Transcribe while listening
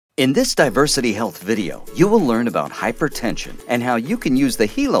In this Diversity Health video, you will learn about hypertension and how you can use the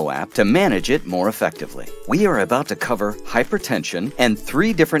Healow app to manage it more effectively. We are about to cover hypertension and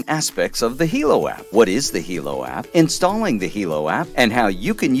 3 different aspects of the Healow app. What is the Healow app, installing the Healow app, and how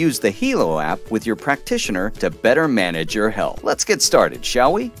you can use the Healow app with your practitioner to better manage your health. Let's get started,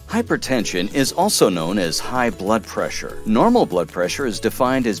 shall we? Hypertension is also known as high blood pressure. Normal blood pressure is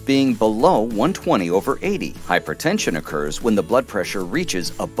defined as being below 120/80. Hypertension occurs when the blood pressure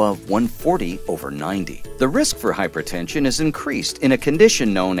reaches above 140/90. The risk for hypertension is increased in a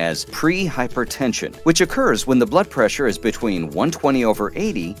condition known as pre-hypertension, which occurs when the blood pressure is between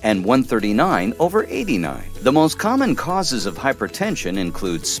 120/80 and 139/89. The most common causes of hypertension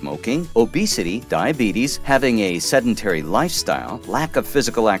include smoking, obesity, diabetes, having a sedentary lifestyle, lack of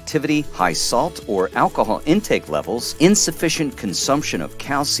physical activity, high salt or alcohol intake levels, insufficient consumption of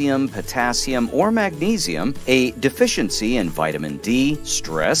calcium, potassium, or magnesium, a deficiency in vitamin D,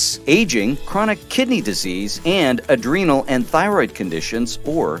 stress, aging, chronic kidney disease, and adrenal and thyroid conditions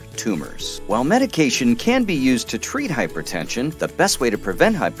or tumors. While medication can be used to treat hypertension, the best way to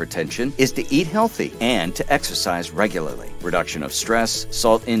prevent hypertension is to eat healthy and to exercise regularly. Reduction of stress,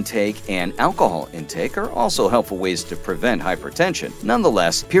 salt intake, and alcohol intake are also helpful ways to prevent hypertension.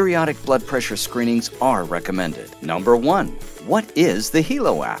 Nonetheless, periodic blood pressure screenings are recommended. Number 1. What is the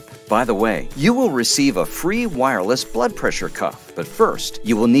Healow app? By the way, you will receive a free wireless blood pressure cuff. But first,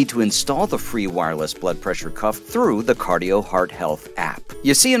 you will need to install the free wireless blood pressure cuff through the Cardio Heart Health app.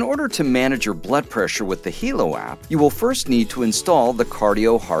 You see, in order to manage your blood pressure with the Healow app, you will first need to install the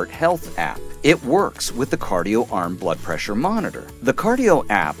Cardio Heart Health app. It works with the Cardio Arm Blood Pressure Monitor. The Cardio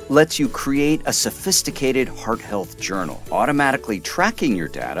app lets you create a sophisticated heart health journal, automatically tracking your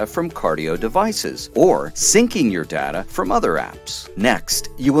data from cardio devices or syncing your data from other apps. Next,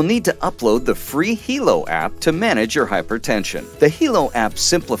 you will need to upload the free Healow app to manage your hypertension. The Healow app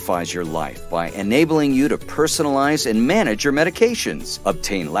simplifies your life by enabling you to personalize and manage your medications,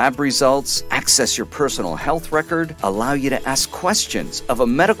 obtain lab results, access your personal health record, allow you to ask questions of a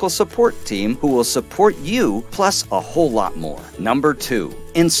medical support team who will support you, plus a whole lot more. Number 2.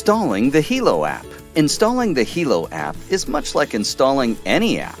 Installing the Healow app. Installing the Healow app is much like installing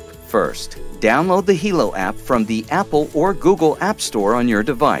any app. First, download the Healow app from the Apple or Google App Store on your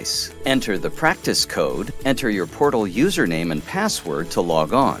device. Enter the practice code, enter your portal username and password to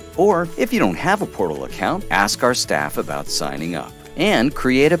log on. Or, if you don't have a portal account, ask our staff about signing up. And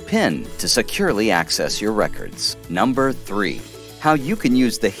create a PIN to securely access your records. Number 3. How you can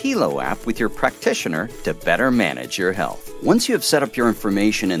use the Healow app with your practitioner to better manage your health. Once you have set up your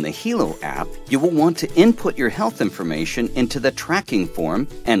information in the Healow app, you will want to input your health information into the tracking form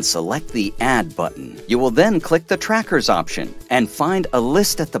and select the Add button. You will then click the Trackers option and find a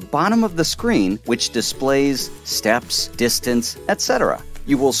list at the bottom of the screen which displays steps, distance, etc.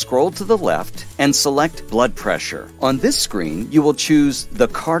 You will scroll to the left and select blood pressure. On this screen, you will choose the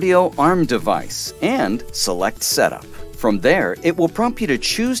Cardio Arm device and select Setup. From there, it will prompt you to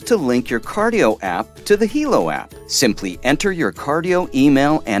choose to link your Cardio app to the Healow app. Simply enter your Cardio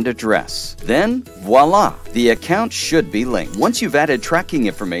email and address. Then, voila! The account should be linked. Once you've added tracking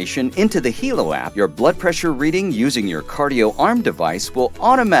information into the Healow app, your blood pressure reading using your Cardio Arm device will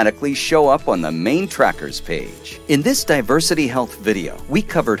automatically show up on the main trackers page. In this Diversity Health video, we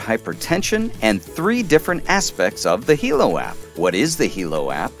covered hypertension and 3 different aspects of the Healow app. What is the Healow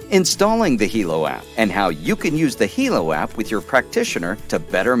app, installing the Healow app, and how you can use the Healow app with your practitioner to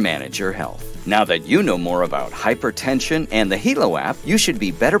better manage your health. Now that you know more about hypertension and the Healow app, you should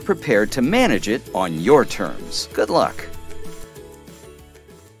be better prepared to manage it on your terms. Good luck!